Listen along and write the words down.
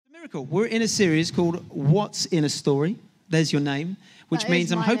Miracle, we're in a series called What's in a Story? There's your name, which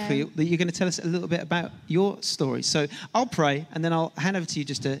means I'm hopefully that you're going to tell us a little bit about your story. So I'll pray, and then I'll hand over to you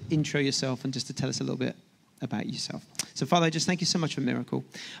just to intro yourself and just to tell us a little bit about yourself. So, Father, I just thank you so much for Miracle.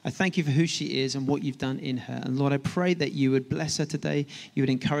 I thank you for who she is and what you've done in her. And, Lord, I pray that you would bless her today, you would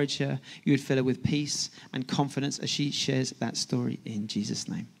encourage her, you would fill her with peace and confidence as she shares that story in Jesus'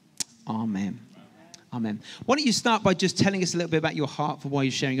 name. Amen. Amen. Why don't you start by just telling us a little bit about your heart for why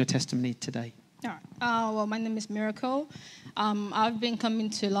you're sharing your testimony today? All right. Well, my name is Miracle. I've been coming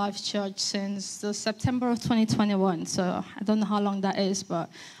to Life Church since the September of 2021, so I don't know how long that is, but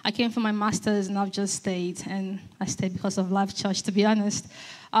I came for my master's and I've just stayed, and I stayed because of Life Church, to be honest.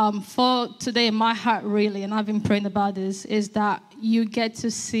 For today, my heart really, and I've been praying about this, is that you get to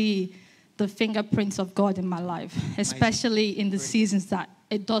see the fingerprints of God in my life, especially in the seasons that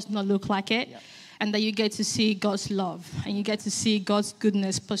it does not look like it, and that you get to see God's love, and you get to see God's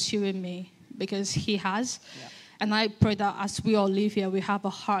goodness pursuing me, because he has. And I pray that as we all live here, we have a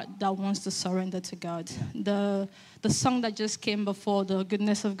heart that wants to surrender to God. The song that just came before, The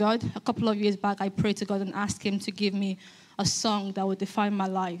Goodness of God, a couple of years back, I prayed to God and asked him to give me a song that would define my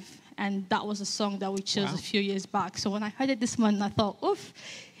life. And that was a song that we chose a few years back. So when I heard it this morning, I thought, oof,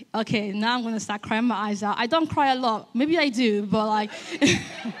 okay, now I'm going to start crying my eyes out. I don't cry a lot. Maybe I do, but like...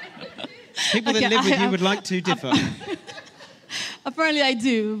 People that live with you would like to differ. Apparently I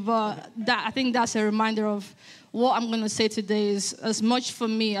do, but I think that's a reminder of what I'm going to say today is as much for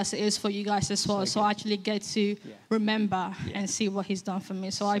me as it is for you guys as well. So I actually get to remember and see what he's done for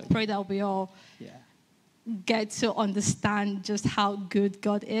me. So I pray that we all get to understand just how good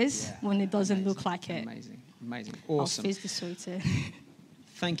God is when it doesn't look like it. Amazing. Awesome. I'll face the sweeter.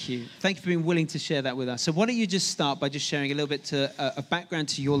 Thank you. Thank you for being willing to share that with us. So why don't you just start by just sharing a little bit of background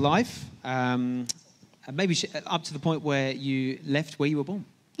to your life, maybe up to the point where you left where you were born.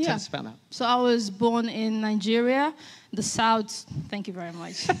 Tell us about that. So I was born in Nigeria, the south. Thank you very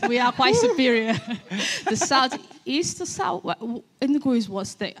much. We are quite superior. The southeast, the south. Indigo is what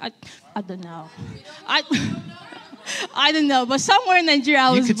state? I don't know. I don't know, but somewhere in Nigeria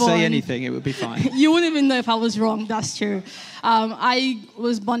I was born. You could say anything, it would be fine. You wouldn't even know if I was wrong, that's true. I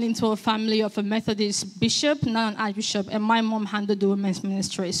was born into a family of a Methodist bishop, not an archbishop, and my mom handled the women's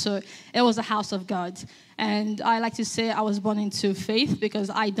ministry, so it was a house of God. And I like to say I was born into faith because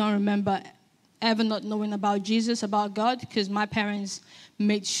I don't remember ever not knowing about Jesus, about God, because my parents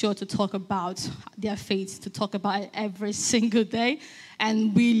made sure to talk about their faith, to talk about it every single day.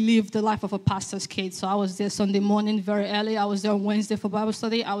 And we lived the life of a pastor's kid. So I was there Sunday morning very early. I was there on Wednesday for Bible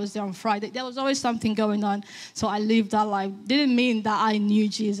study. I was there on Friday. There was always something going on. So I lived that life. Didn't mean that I knew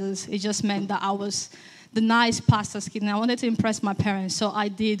Jesus. It just meant that I was the nice pastor's kid. And I wanted to impress my parents. So I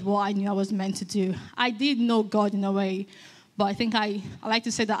did what I knew I was meant to do. I did know God in a way. But I think I like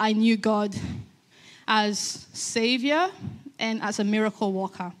to say that I knew God as Savior and as a miracle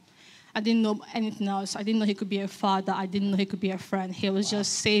worker. I didn't know anything else. I didn't know he could be a father. I didn't know he could be a friend. He was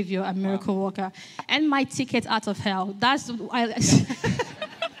just Savior and miracle worker. And my ticket out of hell.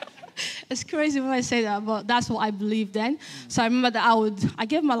 It's crazy when I say that, but that's what I believed then. So I remember that I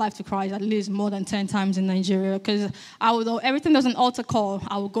gave my life to Christ at least more than 10 times in Nigeria, because every time there was an altar call,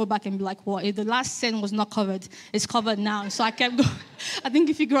 I would go back and be like, what? If the last sin was not covered, it's covered now. So I kept going. I think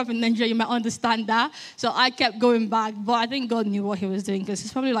if you grew up in Nigeria, you might understand that. So I kept going back, but I think God knew what he was doing, because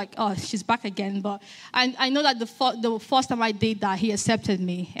he's probably like, oh, she's back again. But I know that the first time I did that, he accepted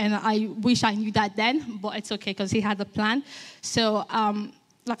me. And I wish I knew that then, but it's okay, because he had a plan. So,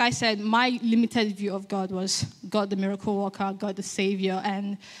 like I said, my limited view of God was God the miracle worker, God the Savior,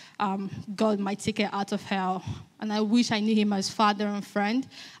 and God my ticket out of hell. And I wish I knew him as father and friend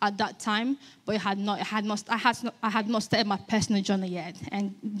at that time, but I had not started my personal journey yet.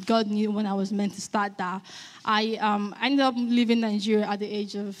 And God knew when I was meant to start that. I ended up leaving Nigeria at the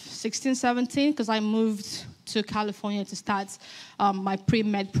age of 16, 17, because I moved to California to start my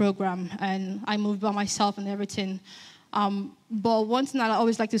pre-med program, and I moved by myself and everything. But one thing I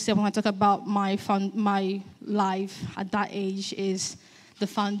always like to say when I talk about my life at that age is the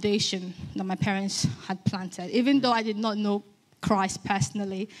foundation that my parents had planted. Even though I did not know Christ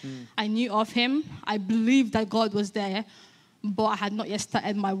personally, I knew of him. I believed that God was there, but I had not yet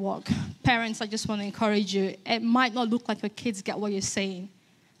started my work. Parents, I just want to encourage you. It might not look like your kids get what you're saying.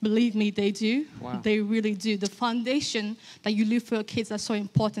 Believe me, they do. Wow. They really do. The foundation that you leave for your kids is so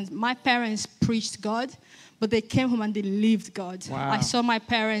important. My parents preached God, but they came home and they lived God. Wow. I saw my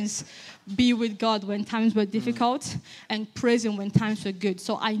parents be with God when times were difficult and praise him when times were good.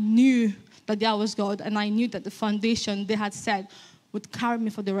 So I knew that there was God, and I knew that the foundation they had set would carry me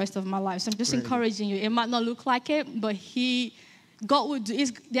for the rest of my life. So I'm just encouraging you. It might not look like it, but he God would do,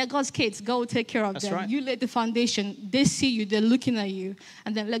 they're God's kids. God will take care of them. Right. You lay the foundation. They see you. They're looking at you.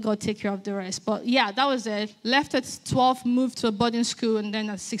 And then let God take care of the rest. But yeah, that was it. Left at 12, moved to a boarding school. And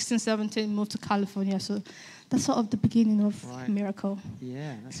then at 16, 17, moved to California. So that's sort of the beginning of Miracle.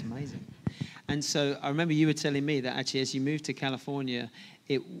 Yeah, that's amazing. And so I remember you were telling me that actually as you moved to California,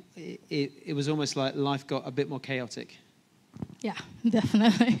 it was almost like life got a bit more chaotic. Yeah,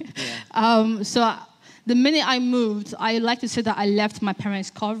 definitely. Yeah. The minute I moved, I like to say that I left my parents'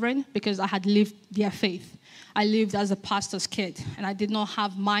 covering because I had lived their faith. I lived as a pastor's kid, and I did not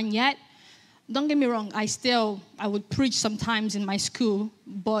have mine yet. Don't get me wrong, I would preach sometimes in my school,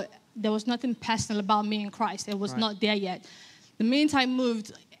 but there was nothing personal about me and Christ. It was not there yet. The minute I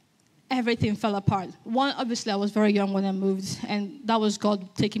moved, everything fell apart. One, obviously, I was very young when I moved, and that was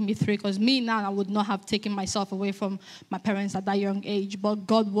God taking me through, because me now, I would not have taken myself away from my parents at that young age, but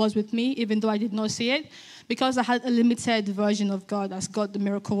God was with me, even though I did not see it, because I had a limited version of God as God the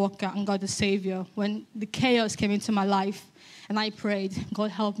miracle worker and God the Savior. When the chaos came into my life, and I prayed, God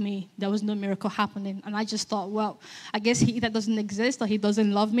help me, there was no miracle happening. And I just thought, well, I guess he either doesn't exist or he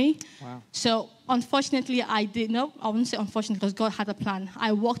doesn't love me. Wow. So unfortunately, I wouldn't say unfortunately, because God had a plan.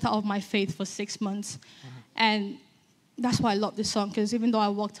 I walked out of my faith for 6 months. And that's why I love this song, because even though I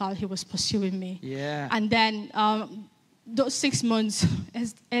walked out, he was pursuing me. Yeah. And then those 6 months,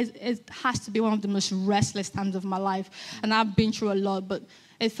 it has to be one of the most restless times of my life. And I've been through a lot, but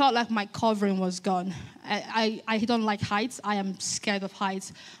it felt like my covering was gone. I don't like heights. I am scared of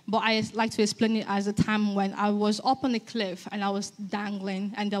heights. But I like to explain it as a time when I was up on a cliff and I was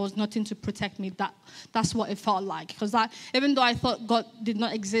dangling and there was nothing to protect me. That's what it felt like. Because even though I thought God did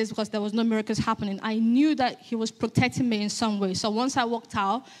not exist because there was no miracles happening, I knew that he was protecting me in some way. So once I walked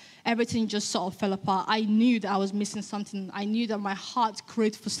out, everything just sort of fell apart. I knew that I was missing something. I knew that my heart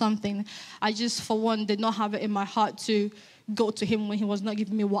craved for something. I just, for one, did not have it in my heart to go to him when he was not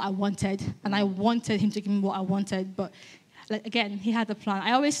giving me what I wanted. And I wanted him to give me what I wanted. But again, he had a plan.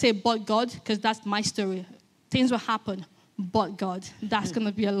 I always say, but God, because that's my story. Things will happen, but God. That's going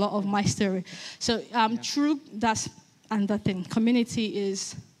to be a lot of my story. So true, that's another thing. Community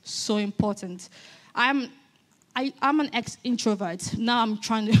is so important. I'm an ex-introvert. Now I'm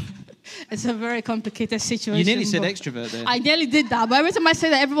trying to... It's a very complicated situation. You nearly said extrovert there. I nearly did that. But every time I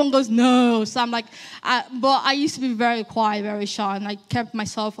say that, everyone goes, no. So I'm like... but I used to be very quiet, very shy, and I kept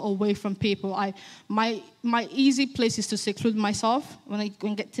myself away from people. My easy place is to seclude myself when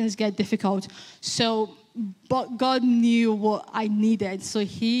things get difficult. So... But God knew what I needed. So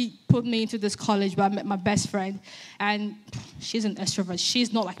he put me into this college where I met my best friend. And she's an extrovert.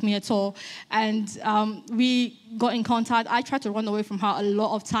 She's not like me at all. And we got in contact. I tried to run away from her a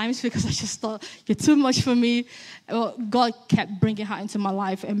lot of times because I just thought, you're too much for me. Well, God kept bringing her into my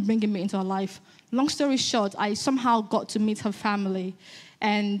life and bringing me into her life. Long story short, I somehow got to meet her family.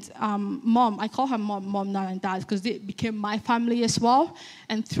 And mom, I call her mom now and dad, because they became my family as well.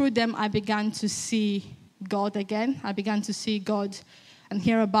 And through them, I began to see God again. I began to see God and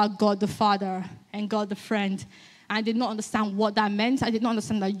hear about God the Father and God the friend. I did not understand what that meant. I did not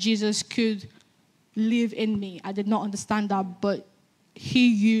understand that Jesus could live in me. I did not understand that, but he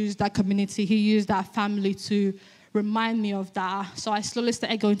used that community. He used that family to remind me of that. So I slowly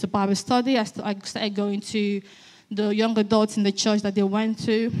started going to Bible study. I started going to the young adults in the church that they went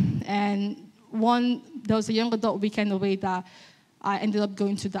to. And there was a young adult weekend away that I ended up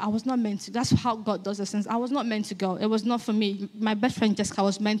going to. That I was not meant to. That's how God does it. I was not meant to go. It was not for me. My best friend Jessica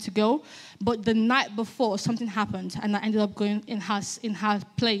was meant to go, but the night before something happened, and I ended up going in her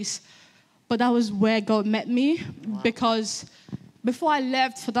place. But that was where God met me. Wow. Because before I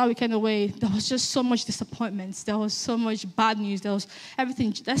left for that weekend away, there was just so much disappointments. There was so much bad news. There was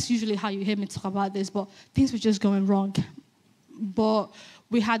everything. That's usually how you hear me talk about this, but things were just going wrong. But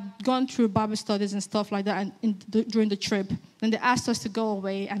we had gone through Bible studies and stuff like that during the trip. And they asked us to go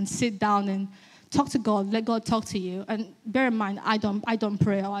away and sit down and talk to God, let God talk to you. And bear in mind, I don't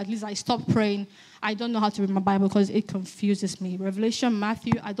pray, or at least I stopped praying. I don't know how to read my Bible because it confuses me. Revelation,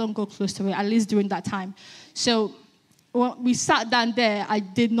 Matthew, I don't go close to it, at least during that time. So when we sat down there, I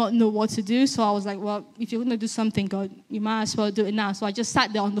did not know what to do. So I was like, well, if you're going to do something, God, you might as well do it now. So I just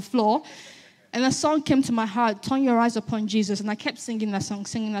sat there on the floor. And a song came to my heart, Turn Your Eyes Upon Jesus. And I kept singing that song.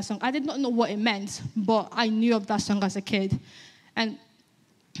 I did not know what it meant, but I knew of that song as a kid. And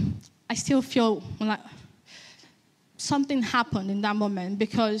I still feel like something happened in that moment,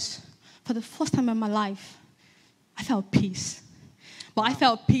 because for the first time in my life, I felt peace. But I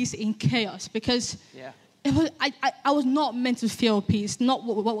felt peace in chaos, because I was not meant to feel peace, not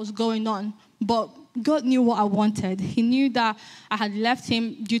what was going on. But God knew what I wanted. He knew that I had left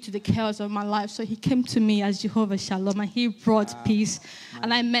him due to the chaos of my life. So he came to me as Jehovah Shalom, and he brought peace. Nice.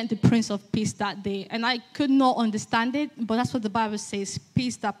 And I met the Prince of Peace that day. And I could not understand it, but that's what the Bible says,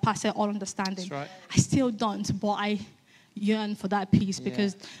 peace that passes all understanding. That's right. I still don't, but I yearn for that peace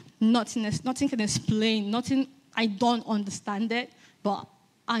because nothing can explain, I don't understand it, but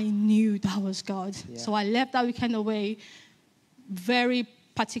I knew that was God. Yeah. So I left that weekend away very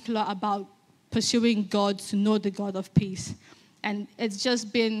particular about pursuing God, to know the God of peace. And it's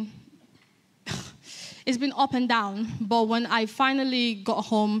just been, it's been up and down. But when I finally got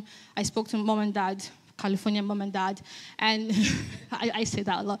home, I spoke to mom and dad, California mom and dad. And I say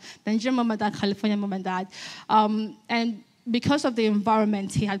that a lot. Nigerian mom and dad, California mom and dad. And because of the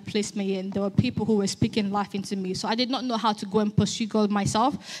environment he had placed me in, there were people who were speaking life into me. So I did not know how to go and pursue God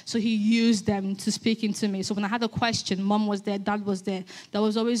myself. So he used them to speak into me. So when I had a question, mom was there, dad was there. There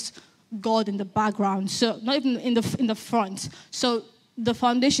was always God in the background. So not even in the front. So the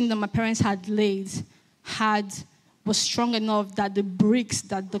foundation that my parents had laid was strong enough that the bricks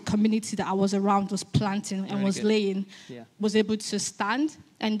that the community that I was around was planting and was laying was able to stand.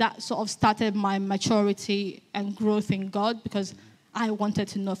 And that sort of started my maturity and growth in God, because I wanted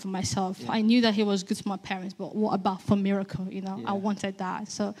to know for myself. Yeah. I knew that he was good to my parents, but what about for Miracle? I wanted that.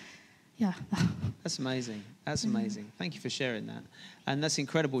 So, yeah. That's amazing. That's amazing. Thank you for sharing that. And that's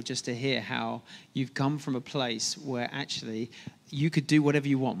incredible just to hear how you've come from a place where actually you could do whatever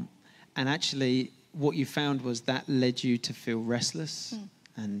you want. And actually what you found was that led you to feel restless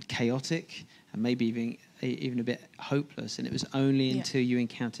and chaotic and maybe even a bit hopeless. And it was only until you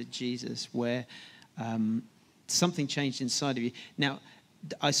encountered Jesus where something changed inside of you. Now,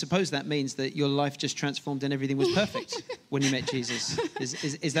 I suppose that means that your life just transformed and everything was perfect when you met Jesus.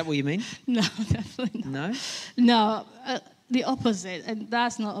 Is that what you mean? No, definitely not. No? No, the opposite. And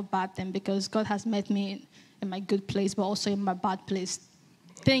that's not a bad thing, because God has met me in my good place, but also in my bad place.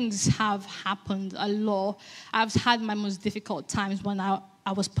 Things have happened a lot. I've had my most difficult times when I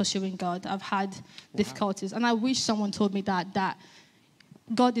was pursuing God. I've had difficulties. And I wish someone told me that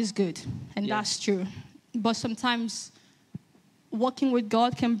God is good. And that's true. But sometimes walking with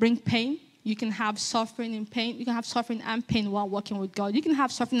God can bring pain. You can have suffering and pain. You can have suffering and pain while walking with God. You can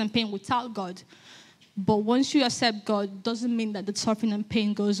have suffering and pain without God. But once you accept God, doesn't mean that the suffering and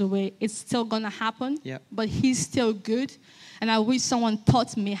pain goes away. It's still going to happen. Yep. But he's still good. And I wish someone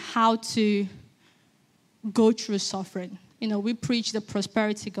taught me how to go through suffering. We preach the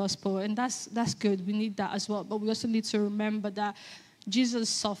prosperity gospel, and that's good. We need that as well. But we also need to remember that Jesus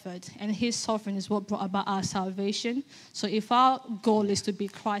suffered, and his suffering is what brought about our salvation. So if our goal is to be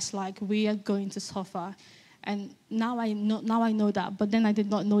Christ-like, we are going to suffer. And now I know that, but then I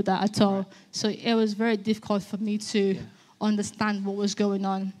did not know that at all. So it was very difficult for me to understand what was going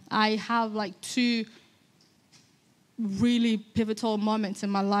on. I have two really pivotal moments in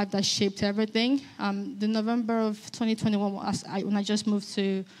my life that shaped everything. The November of 2021, when I just moved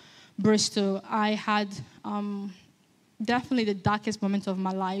to Bristol, I had definitely the darkest moment of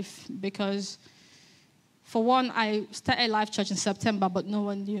my life, because for one, I started Life Church in September, but no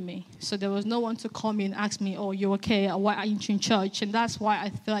one knew me. So there was no one to call me and ask me, oh, you okay? Or why are you in church? And that's why I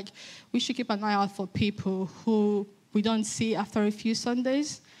feel like we should keep an eye out for people who we don't see after a few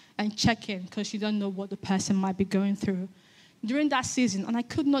Sundays and check in, because you don't know what the person might be going through. During that season, and I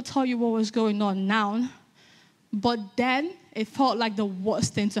could not tell you what was going on now, but then it felt like the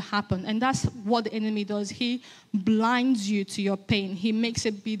worst thing to happen. And that's what the enemy does. He blinds you to your pain. He makes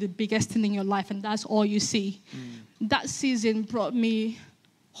it be the biggest thing in your life, and that's all you see. That season brought me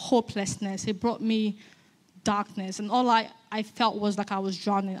hopelessness. It brought me darkness. And all I felt was like I was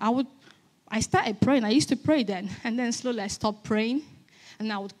drowning. I started praying. I used to pray then. And then slowly I stopped praying.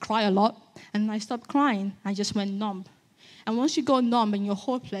 And I would cry a lot. And I stopped crying. I just went numb. And once you go numb and you're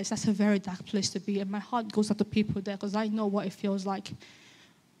hopeless, that's a very dark place to be. And my heart goes out to people there, because I know what it feels like.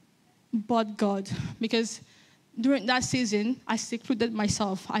 But God, because during that season, I secluded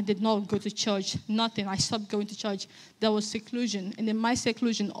myself. I did not go to church, nothing. I stopped going to church. There was seclusion. And in my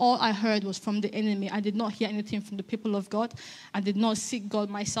seclusion, all I heard was from the enemy. I did not hear anything from the people of God. I did not seek God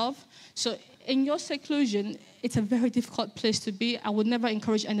myself. So in your seclusion, it's a very difficult place to be. I would never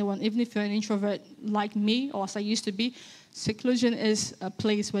encourage anyone, even if you're an introvert like me, or as I used to be. Seclusion is a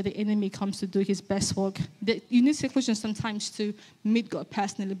place where the enemy comes to do his best work. You need seclusion sometimes to meet God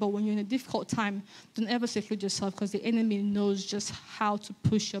personally, but when you're in a difficult time, don't ever seclude yourself, because the enemy knows just how to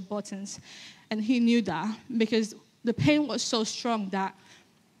push your buttons. And he knew that, because the pain was so strong that,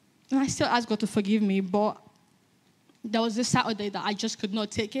 and I still ask God to forgive me, but there was this Saturday that I just could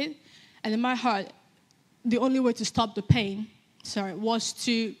not take it. And in my heart, the only way to stop the pain, was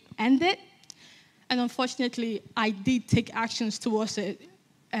to end it. And unfortunately, I did take actions towards it.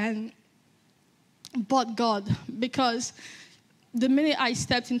 But God, because the minute I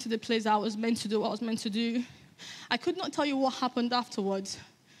stepped into the place I was meant to do what I was meant to do, I could not tell you what happened afterwards.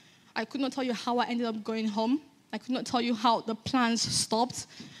 I could not tell you how I ended up going home. I could not tell you how the plans stopped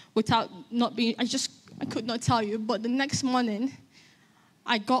without not being, I could not tell you. But the next morning,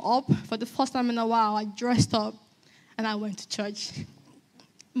 I got up for the first time in a while. I dressed up and I went to church.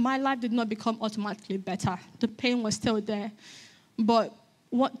 My life did not become automatically better. The pain was still there. But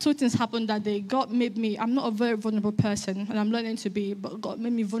two things happened that day. God made me, I'm not a very vulnerable person, and I'm learning to be, but God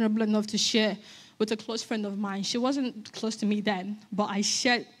made me vulnerable enough to share with a close friend of mine. She wasn't close to me then, but I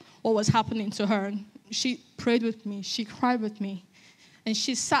shared what was happening to her. She prayed with me. She cried with me. And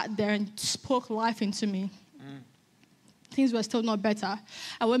she sat there and spoke life into me. Things were still not better.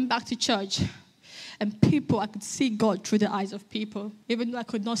 I went back to church. And I could see God through the eyes of people. Even though I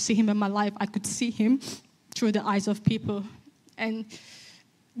could not see him in my life, I could see him through the eyes of people. And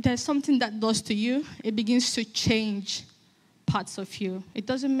there's something that does to you. It begins to change parts of you. It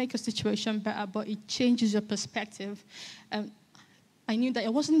doesn't make a situation better, but it changes your perspective. I knew that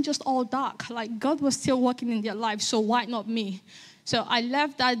it wasn't just all dark. Like, God was still working in their lives, so why not me? So I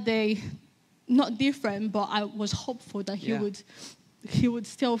left that day not different, but I was hopeful that he would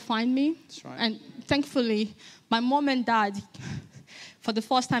still find me. That's right. And thankfully, my mom and dad, for the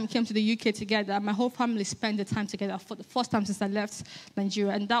first time, came to the UK together. My whole family spent the time together for the first time since I left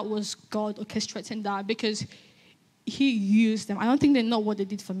Nigeria. And that was God orchestrating that, because he used them. I don't think they know what they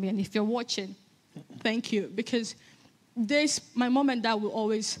did for me. And if you're watching, thank you. Because my mom and dad will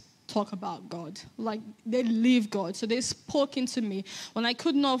always talk about God. Like, they live God. So they spoke into me. When I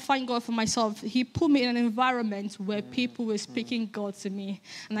could not find God for myself, he put me in an environment where people were speaking God to me.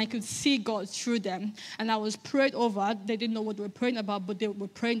 And I could see God through them. And I was prayed over. They didn't know what they were praying about, but they were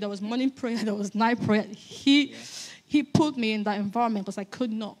praying. There was morning prayer. There was night prayer. He put me in that environment because I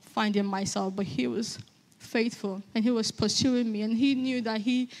could not find him myself. But he was faithful. And he was pursuing me. And he knew that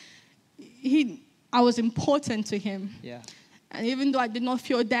I was important to him. Yeah. And even though I did not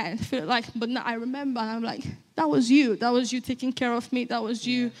feel like, but now I remember, and I'm like, that was you. That was you taking care of me. That was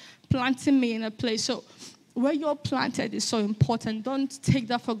you planting me in a place. So where you're planted is so important. Don't take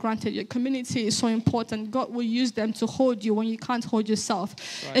that for granted. Your community is so important. God will use them to hold you when you can't hold yourself.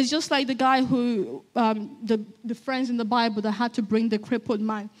 Right. It's just like the guy who, the friends in the Bible that had to bring the crippled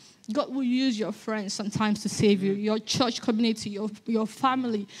man. God will use your friends sometimes to save you, your church community, your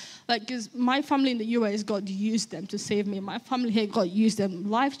family. Like, because my family in the US, God used them to save me. My family here, God used them.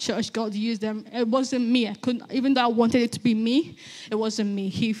 Life Church, God used them. It wasn't me. I couldn't, even though I wanted it to be me, it wasn't me.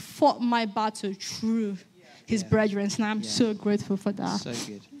 He fought my battle through his brethren, and I'm so grateful for that. So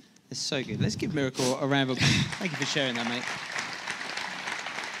good. It's so good. Let's give Miracle a round of applause. Thank you for sharing that, mate.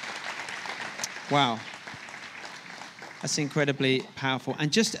 Wow. That's incredibly powerful.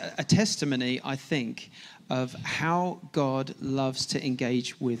 And just a testimony, I think, of how God loves to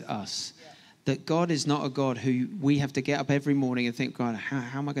engage with us. Yeah. That God is not a God who we have to get up every morning and think, God,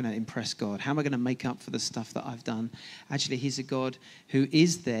 how am I going to impress God? How am I going to make up for the stuff that I've done? Actually, he's a God who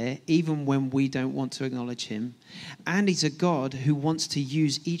is there even when we don't want to acknowledge him. And he's a God who wants to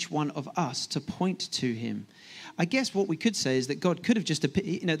use each one of us to point to him. I guess what we could say is that God could have just, there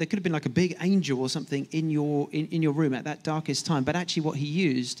could have been like a big angel or something in your room at that darkest time. But actually what he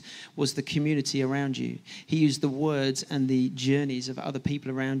used was the community around you. He used the words and the journeys of other people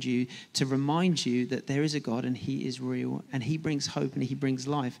around you to remind you that there is a God and he is real and he brings hope and he brings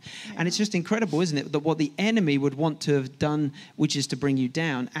life. Yeah. And it's just incredible, isn't it? That what the enemy would want to have done, which is to bring you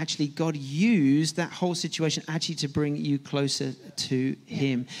down, actually God used that whole situation actually to bring you closer to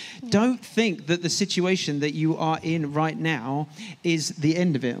him. Yeah. Don't think that the situation that you are in right now is the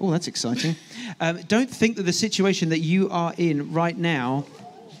end of it. Oh, that's exciting. Don't think that the situation that you are in right now...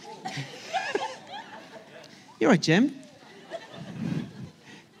 You're right, Jem.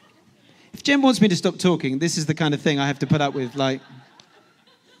 If Jem wants me to stop talking, this is the kind of thing I have to put up with, like...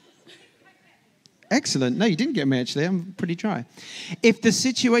 Excellent. No, you didn't get me, actually. I'm pretty dry. If the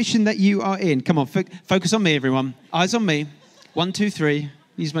situation that you are in... Come on, focus on me, everyone. Eyes on me. 1, 2, 3.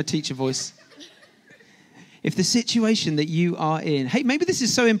 Use my teacher voice. If the situation that you are in, hey, maybe this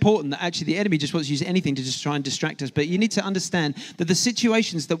is so important that actually the enemy just wants to use anything to just try and distract us, but you need to understand that the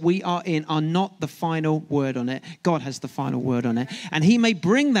situations that we are in are not the final word on it. God has the final word on it. And he may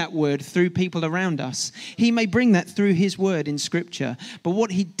bring that word through people around us. He may bring that through his word in scripture. But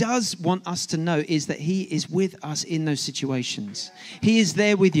what he does want us to know is that he is with us in those situations. He is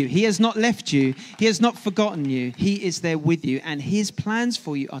there with you. He has not left you. He has not forgotten you. He is there with you. And his plans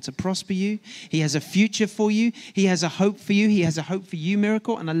for you are to prosper you. He has a future for for you. He has a hope for you. He has a hope for you,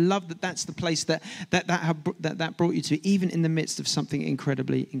 Miracle. And I love that that's the place that brought you to, even in the midst of something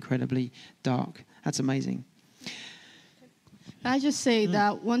incredibly, incredibly dark. That's amazing. I just say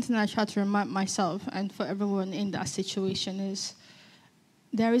that one thing I try to remind myself and for everyone in that situation is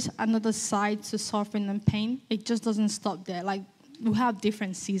there is another side to suffering and pain. It just doesn't stop there. Like, we have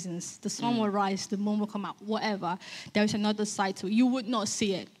different seasons. The sun will rise, the moon will come out, whatever. There is another side to it. You would not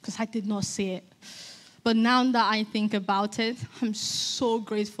see it because I did not see it. But now that I think about it, I'm so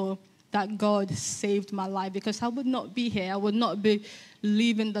grateful that God saved my life, because I would not be here. I would not be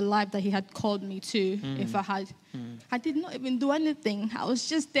living the life that he had called me to if I had. I did not even do anything. I was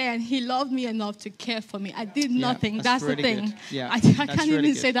just there, and he loved me enough to care for me. I did nothing. That's really the thing. Good. Yeah, I can't really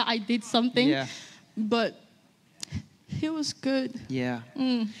even say that I did something, but he was good. Yeah.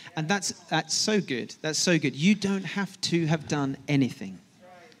 And that's so good. That's so good. You don't have to have done anything.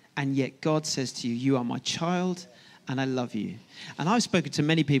 And yet God says to you, you are my child, and I love you. And I've spoken to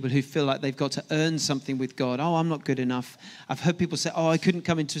many people who feel like they've got to earn something with God. Oh, I'm not good enough. I've heard people say, oh, I couldn't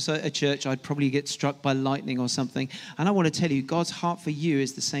come into a church. I'd probably get struck by lightning or something. And I want to tell you, God's heart for you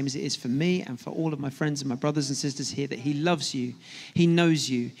is the same as it is for me and for all of my friends and my brothers and sisters here, that he loves you. He knows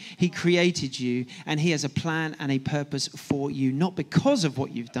you. He created you. And he has a plan and a purpose for you, not because of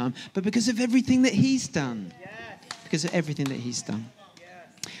what you've done, but because of everything that he's done. Because of everything that he's done.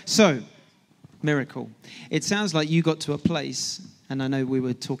 So, Miracle. It sounds like you got to a place, and I know we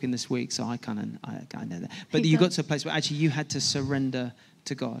were talking this week, so I kind of know that. But you got to a place where actually you had to surrender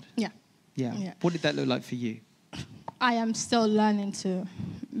to God. Yeah. What did that look like for you? I am still learning to,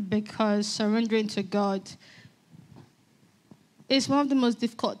 because surrendering to God is one of the most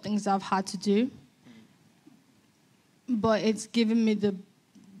difficult things I've had to do. But it's given me the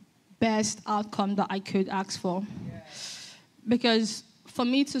best outcome that I could ask for. Because for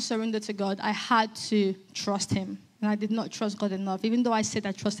me to surrender to God, I had to trust him. And I did not trust God enough. Even though I said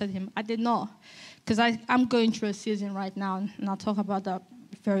I trusted him, I did not. Because I'm going through a season right now, and I'll talk about that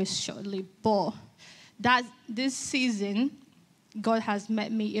very shortly. But this season, God has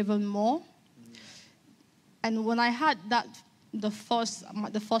met me even more. And when I had the first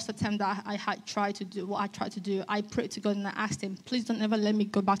attempt that I had tried to do, what I tried to do, I prayed to God and I asked him, please don't ever let me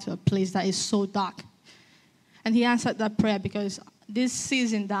go back to a place that is so dark. And he answered that prayer, because this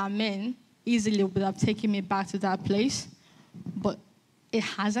season that I'm in easily would have taken me back to that place, but it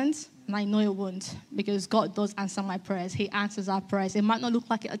hasn't, and I know it won't, because God does answer my prayers. He answers our prayers. It might not look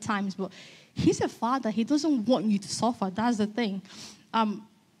like it at times, but he's a father. He doesn't want you to suffer. That's the thing.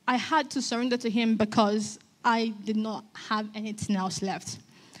 I had to surrender to him because I did not have anything else left.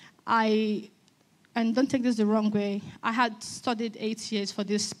 And don't take this the wrong way, I had studied 8 years for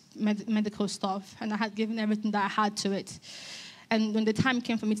this medical stuff, and I had given everything that I had to it. And when the time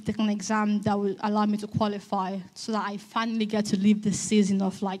came for me to take an exam that would allow me to qualify, so that I finally get to live this season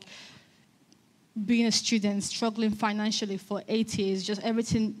of like being a student, struggling financially for 8 years, just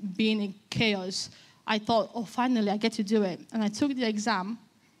everything being in chaos, I thought, oh, finally I get to do it. And I took the exam.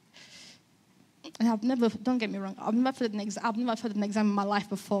 And don't get me wrong, I've never failed an exam in my life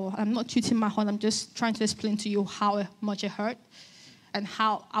before. I'm not tooting my horn, I'm just trying to explain to you how much it hurt and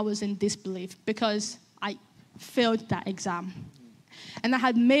how I was in disbelief, because I failed that exam. And I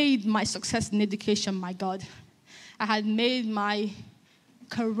had made my success in education my God. I had made my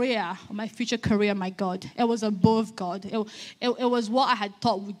career, my future career my God. It was above God. It was what I had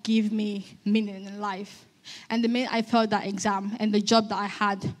thought would give me meaning in life. And the minute I failed that exam and the job that I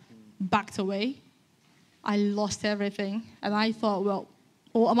had backed away, I lost everything. And I thought, well,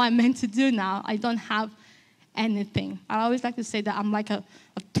 what am I meant to do now? I don't have anything. I always like to say that I'm like a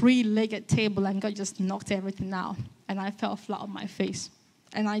three-legged table, and God just knocked everything out. And I fell flat on my face.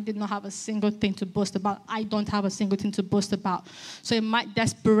 And I did not have a single thing to boast about. I don't have a single thing to boast about. So in my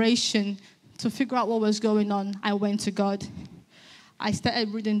desperation to figure out what was going on, I went to God. I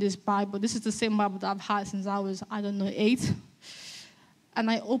started reading this Bible. This is the same Bible that I've had since I was, 8.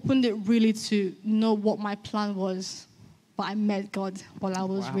 And I opened it really to know what my plan was. But I met God while I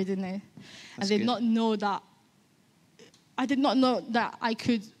was reading it. I did not know that I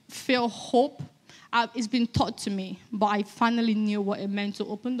could feel hope. It's been taught to me, but I finally knew what it meant to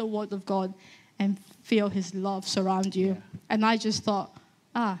open the Word of God and feel his love surround you. Yeah. And I just thought,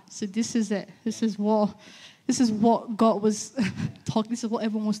 so this is it. This is what God was talking. This is what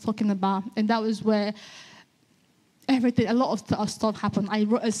everyone was talking about. And that was where a lot of stuff happened. I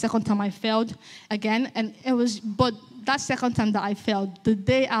wrote a second time I failed again, but that second time that I failed, the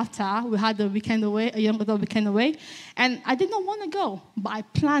day after, we had a young adult weekend away, and I did not want to go, but I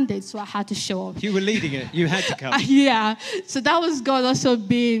planned it, so I had to show up. You were leading it. You had to come. Yeah. So that was God also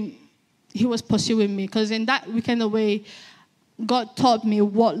being he was pursuing me. Because in that weekend away, God taught me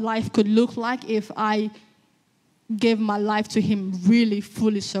what life could look like if I gave my life to him, really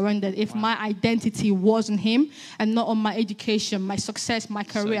fully surrendered. If my identity wasn't him and not on my education, my success, my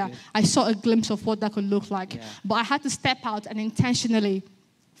career, I saw a glimpse of what that could look like. Yeah. But I had to step out and intentionally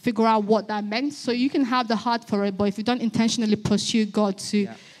figure out what that meant. So you can have the heart for it, but if you don't intentionally pursue God to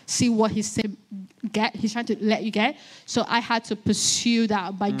see what he's trying to let you get. So I had to pursue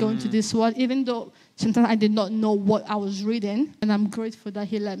that by going to this word, even though sometimes I did not know what I was reading, and I'm grateful that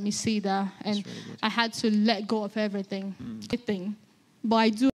he let me see that. And really I had to let go of everything. But I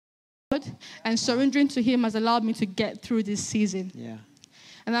do it, and surrendering to him has allowed me to get through this season. Yeah.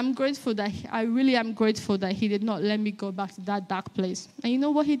 And I'm grateful that I really am grateful that he did not let me go back to that dark place. And you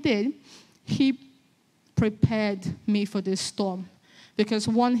know what he did? He prepared me for this storm. Because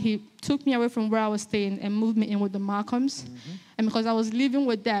one, he took me away from where I was staying and moved me in with the Markhams. And because I was living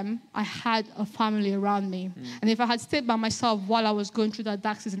with them, I had a family around me. And if I had stayed by myself while I was going through that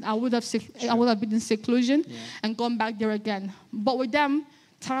dark season, I would have been in seclusion and gone back there again. But with them,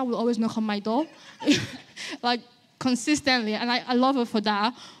 Tara would always knock on my door, like consistently. And I love her for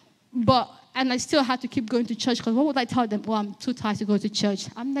that. And I still had to keep going to church, because what would I tell them? Well, I'm too tired to go to church.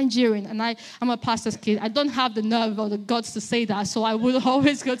 I'm Nigerian, and I'm a pastor's kid. I don't have the nerve or the guts to say that, so I would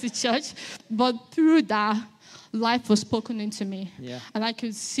always go to church. But through that, life was spoken into me. Yeah. And I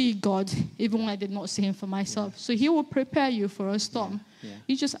could see God, even when I did not see him for myself. So he will prepare you for a storm. Yeah.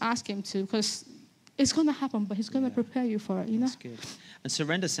 You just ask him to, because it's going to happen, but he's going to prepare you for it, you know? That's good. And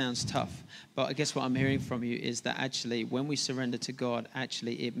surrender sounds tough, but I guess what I'm hearing from you is that actually when we surrender to God,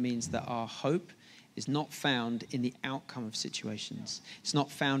 actually it means that our hope is not found in the outcome of situations. It's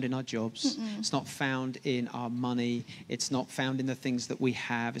not found in our jobs. It's not found in our money. It's not found in the things that we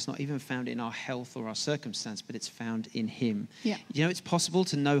have. It's not even found in our health or our circumstance, but it's found in him. Yeah. You know, it's possible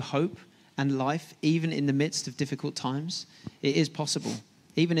to know hope and life even in the midst of difficult times. It is possible.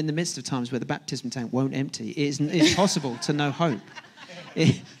 Even in the midst of times where the baptism tank won't empty, it's possible to know hope.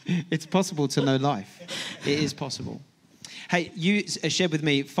 It's possible to know life. It is possible. Hey, you shared with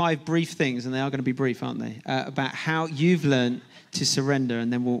me 5 brief things, and they are going to be brief, aren't they? About how you've learned to surrender,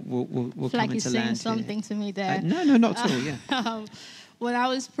 and then we'll come into land. Like something to me there. No, not at all. Yeah. When I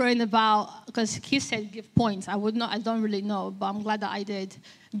was praying about, because he said give points, I don't really know, but I'm glad that I did.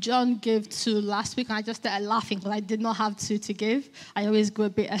 John gave 2 last week, and I just started laughing because I did not have 2 to give. I always go a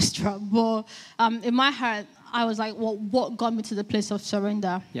bit extra. But in my heart, I was like, well, what got me to the place of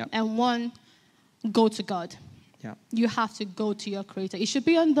surrender? Yep. And 1, go to God. Yep. You have to go to your Creator. It should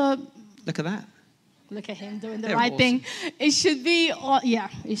be on the... Look at that. Look at him doing the right thing. It should be...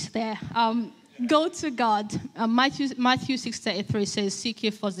 it's there. Go to God. Matthew 6:33 says, seek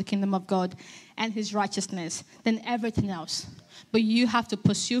ye first the kingdom of God and his righteousness, then everything else. But you have to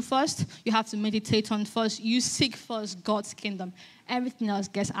pursue first. You have to meditate on first. You seek first God's kingdom. Everything else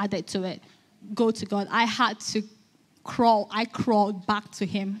gets added to it. Go to God. I had to crawl. I crawled back to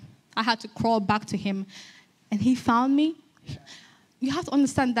him. I had to crawl back to him. And he found me. You have to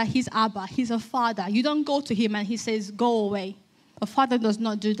understand that he's Abba. He's a father. You don't go to him and he says, go away. A father does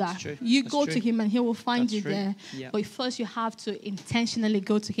not do that. You go to him and he will find you there. Yep. But first you have to intentionally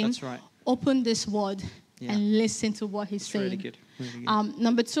go to him. That's right. Open this word and listen to what he's saying. Really good. Really good.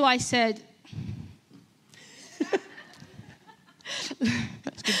 Number 2, I said...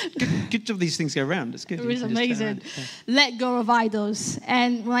 Good job these things go around. It's good. It was amazing. Let go of idols.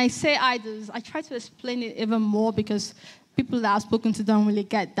 And when I say idols, I try to explain it even more because people that I've spoken to don't really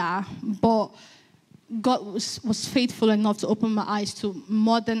get that. But God was faithful enough to open my eyes to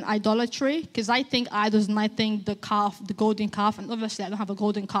modern idolatry, because I think idols and I think the calf, the golden calf, and obviously I don't have a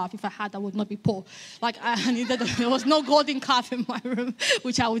golden calf. If I had, I would not be poor. Like I needed, there was no golden calf in my room,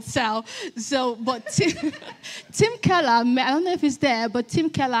 which I would sell. So, but Tim Keller, I don't know if he's there, but Tim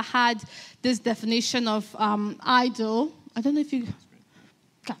Keller had this definition of idol. I don't know if you,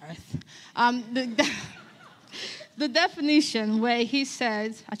 Gareth. The definition where he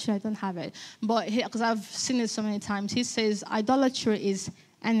says, actually I don't have it, but because I've seen it so many times, he says idolatry is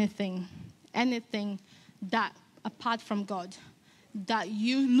anything that apart from God, that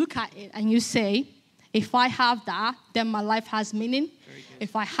you look at it and you say, if I have that, then my life has meaning.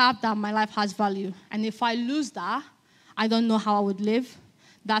 If I have that, my life has value. And if I lose that, I don't know how I would live.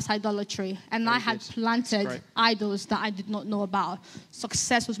 That's idolatry. And I had planted idols that I did not know about.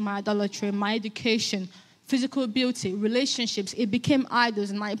 Success was my idolatry, my education, physical beauty, relationships, it became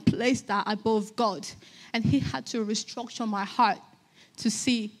idols, and I placed that above God. And he had to restructure my heart to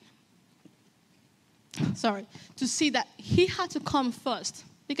see that he had to come first,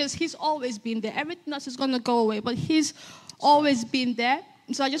 because he's always been there. Everything else is going to go away, but he's always been there.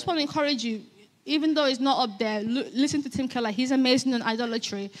 So I just want to encourage you, even though it's not up there, listen to Tim Keller. He's amazing on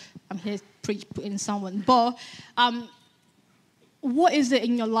idolatry. I'm here putting someone. But what is it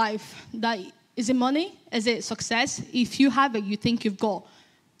in your life? Is it money? Is it success? If you have it, you think you've got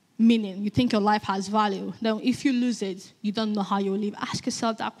meaning. You think your life has value. Then if you lose it, you don't know how you will live. Ask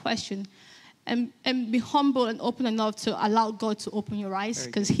yourself that question. And be humble and open enough to allow God to open your eyes,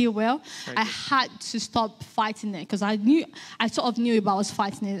 because He will. I had to stop fighting it, because I sort of knew if I was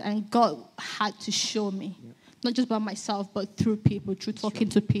fighting it, and God had to show me, not just by myself, but through people, through talking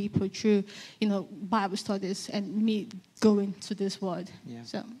to people, through Bible studies, and me going to this word. Yeah.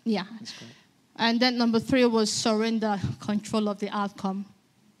 So yeah. That's great. And then number 3 was surrender control of the outcome,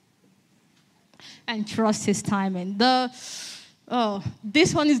 and trust His timing.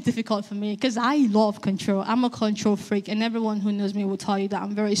 This one is difficult for me because I love control. I'm a control freak, and everyone who knows me will tell you that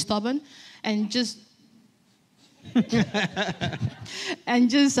I'm very stubborn, and just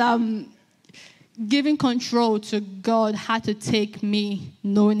giving control to God had to take me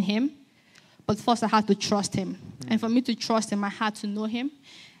knowing Him, but first I had to trust Him. And for me to trust Him, I had to know Him,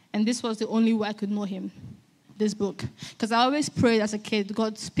 and this was the only way I could know Him. This book, because I always prayed as a kid,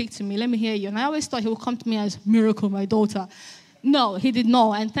 God, speak to me, let me hear you, and I always thought He would come to me as Miracle, my daughter. No, He did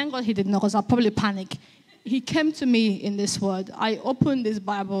not, and thank God He did not, because I'll probably panic. He came to me in this word. I opened this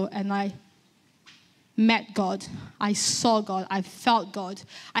Bible and I met God. I saw God. I felt God.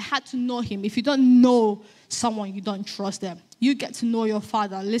 I had to know Him. If you don't know someone, you don't trust them. You get to know your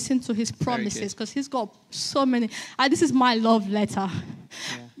Father. Listen to His promises, because He's got so many. This is my love letter.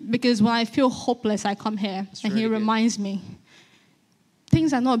 Yeah. Because when I feel hopeless, I come here. That's and really He reminds me.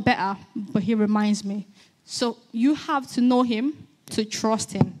 Things are not better, but He reminds me. So you have to know Him to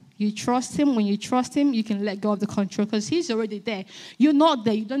trust Him. You trust Him. When you trust Him, you can let go of the control, because He's already there. You're not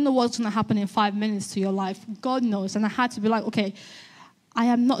there. You don't know what's going to happen in 5 minutes to your life. God knows. And I had to be like, okay, I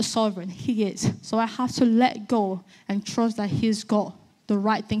am not sovereign. He is. So I have to let go and trust that He's got the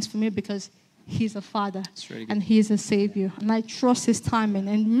right things for me, because He's a Father really and He's a Savior. And I trust His timing.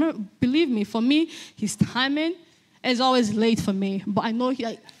 And believe me, for me, His timing is always late for me. But I know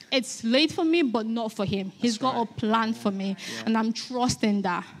it's late for me, but not for Him. He's got a plan for me, and I'm trusting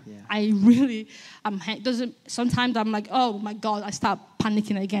that. Yeah. I really, sometimes I'm like, oh my God, I start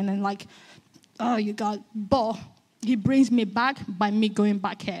panicking again, and like, oh, you God. But He brings me back by me going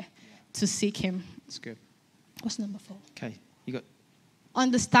back here to seek Him. That's good. What's number 4? Okay, you got...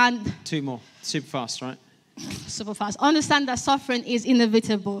 Understand. 2 more. Super fast, right? Super fast. Understand that suffering is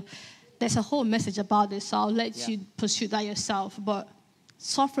inevitable. There's a whole message about this, so I'll let you pursue that yourself. But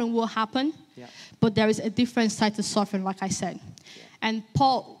suffering will happen, but there is a different side to suffering, like I said. Yeah. And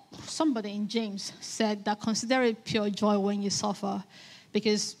Paul, somebody in James, said that consider it pure joy when you suffer,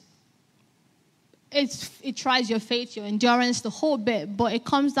 because it tries your faith, your endurance, the whole bit. But it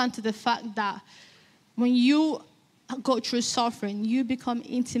comes down to the fact that when you go through suffering, you become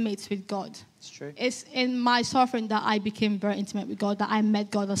intimate with God. It's true. It's in my suffering that I became very intimate with God, that I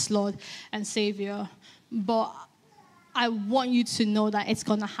met God as Lord and Savior. But I want you to know that it's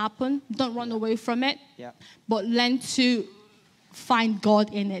going to happen. Don't run away from it, but learn to find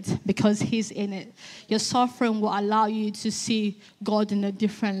God in it, because He's in it. Your suffering will allow you to see God in a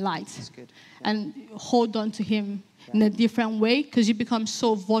different light. That's good. And hold on to Him in a different way, because you become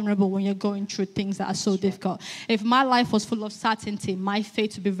so vulnerable when you're going through things that are so difficult. If my life was full of certainty, my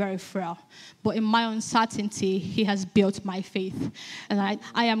faith would be very frail. But in my uncertainty, He has built my faith. And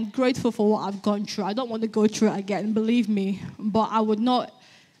I am grateful for what I've gone through. I don't want to go through it again, believe me. But I would not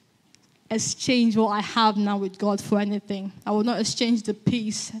exchange what I have now with God for anything. I will not exchange the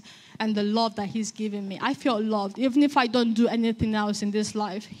peace and the love that He's given me. I feel loved. Even if I don't do anything else in this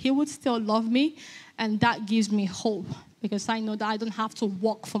life, He would still love me, and that gives me hope, because I know that I don't have to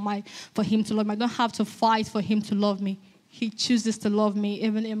work for Him to love me. I don't have to fight for Him to love me. He chooses to love me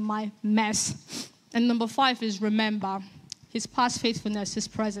even in my mess. And number 5 is remember His past faithfulness, His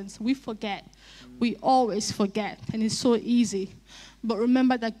presence. We forget. We always forget, and it's so easy. But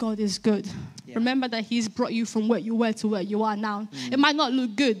remember that God is good. Yeah. Remember that He's brought you from where you were to where you are now. It might not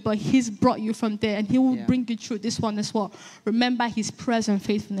look good, but He's brought you from there, and He will bring you through this one as well. Remember His present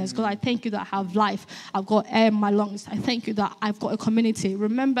faithfulness. God, I thank You that I have life. I've got air in my lungs. I thank You that I've got a community.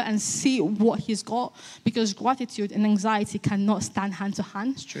 Remember and see what He's got, because gratitude and anxiety cannot stand hand to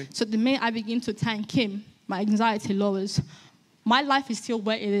hand. It's true. So the minute I begin to thank Him, my anxiety lowers. My life is still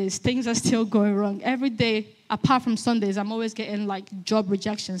where it is. Things are still going wrong. Every day, apart from Sundays, I'm always getting like job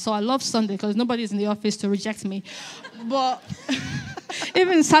rejection. So I love Sunday because nobody's in the office to reject me. But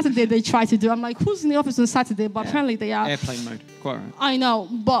even Saturday, they try to do. I'm like, who's in the office on Saturday? But apparently they are. Airplane mode. Quite right. I know.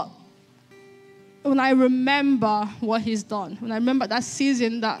 But when I remember what he's done, when I remember that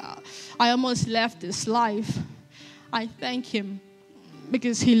season that I almost left this life, I thank him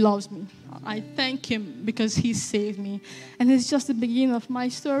because he loves me. I thank him because he saved me. And it's just the beginning of my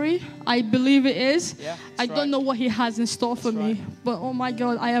story. I believe it is. Yeah, I don't know what he has in store for me, but oh my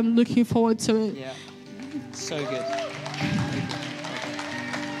God, I am looking forward to it. Yeah, so good.